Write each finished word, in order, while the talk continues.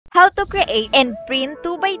How to create and print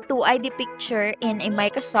 2x2 ID picture in a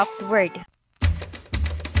Microsoft Word.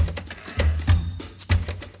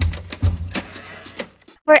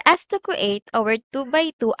 For us to create our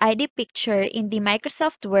 2x2 ID picture in the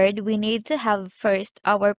Microsoft Word, we need to have first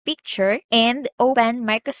our picture and open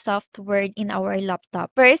Microsoft Word in our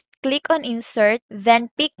laptop. First, click on Insert,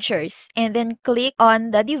 then Pictures, and then click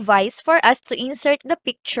on the device for us to insert the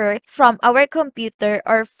picture from our computer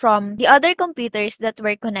or from the other computers that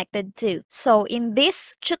we're connected to. So in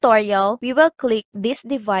this tutorial, we will click this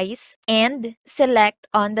device and select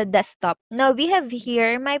on the desktop. Now we have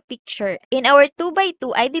here my picture. In our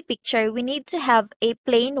 2x2 ID picture, we need to have a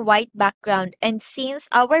plain white background, and since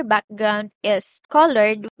our background is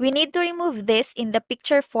colored, we need to remove this in the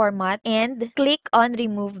picture format and click on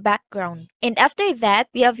remove background. And after that,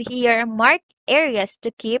 we have here mark areas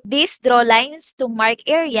to keep. These draw lines to mark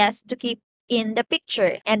areas to keep in the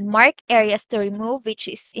picture, and mark areas to remove, which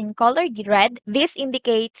is in colored red. This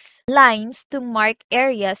indicates lines to mark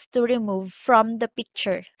areas to remove from the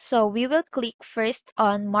picture. So we will click first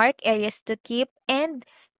on mark areas to keep and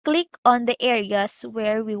click on the areas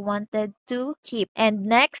where we wanted to keep. And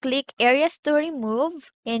next, click areas to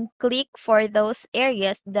remove and click for those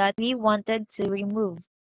areas that we wanted to remove.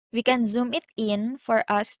 We can zoom it in for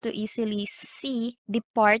us to easily see the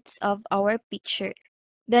parts of our picture.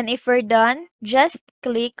 Then if we're done, just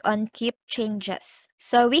click on Keep Changes.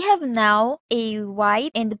 So we have now a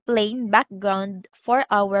white and plain background for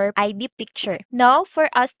our ID picture. Now for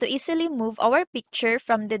us to easily move our picture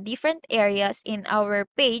from the different areas in our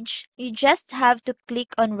page, you just have to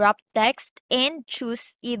click on Wrap Text and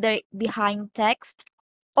choose either behind text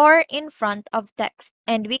or in front of text.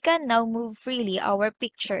 And we can now move freely our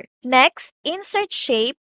picture. Next, insert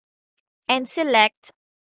shape and select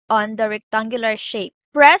on the rectangular shape.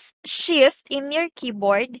 Press Shift in your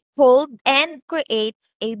keyboard, hold, and create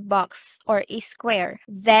a box or a square.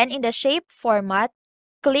 Then in the shape format,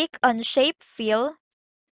 click on Shape Fill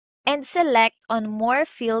and select on More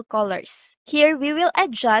Fill Colors. Here we will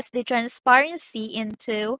adjust the transparency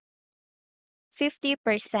into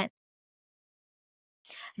 50%.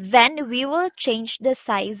 Then we will change the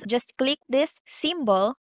size. Just click this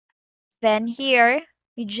symbol. Then here,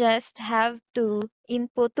 you just have to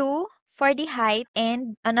input 2 for the height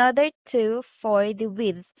and another 2 for the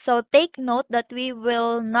width. So take note that we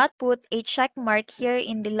will not put a check mark here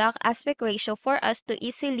in the lock aspect ratio for us to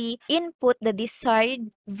easily input the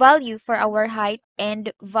desired value for our height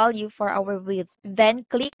and value for our width. Then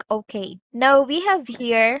click OK. Now we have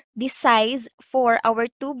here the size for our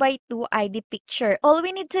 2x2 ID picture. All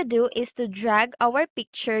we need to do is to drag our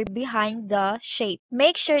picture behind the shape.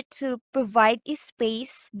 Make sure to provide a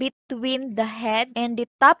space between the head and the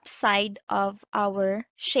top side of our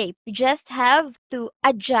shape. You just have to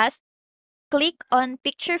adjust. Click on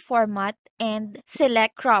Picture Format and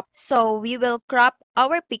select Crop. So we will crop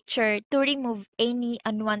our picture to remove any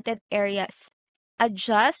unwanted areas.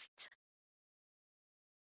 Adjust,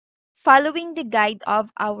 following the guide of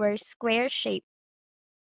our square shape.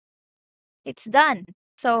 It's done.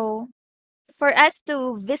 So for us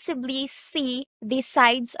to visibly see the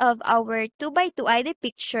sides of our 2x2 ID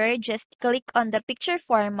picture, just click on the picture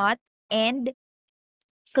format and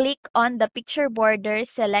click on the picture border,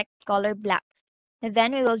 select color black. And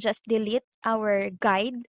then we will just delete our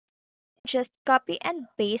guide. Just copy and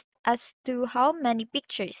paste as to how many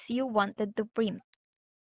pictures you wanted to print.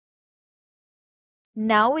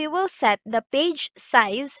 Now we will set the page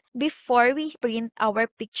size before we print our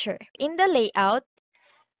picture. In the layout,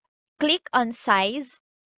 click on Size.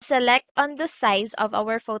 Select on the size of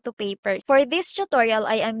our photo paper. For this tutorial,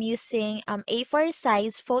 I am using A4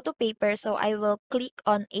 size photo paper, so I will click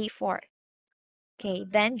on A4. Okay,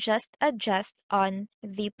 then just adjust on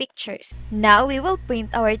the pictures. Now we will print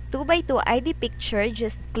our 2x2 ID picture.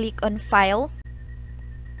 Just click on File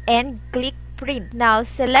and click Print. Now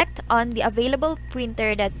select on the available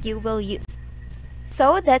printer that you will use.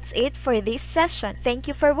 So that's it for this session. Thank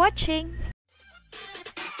you for watching.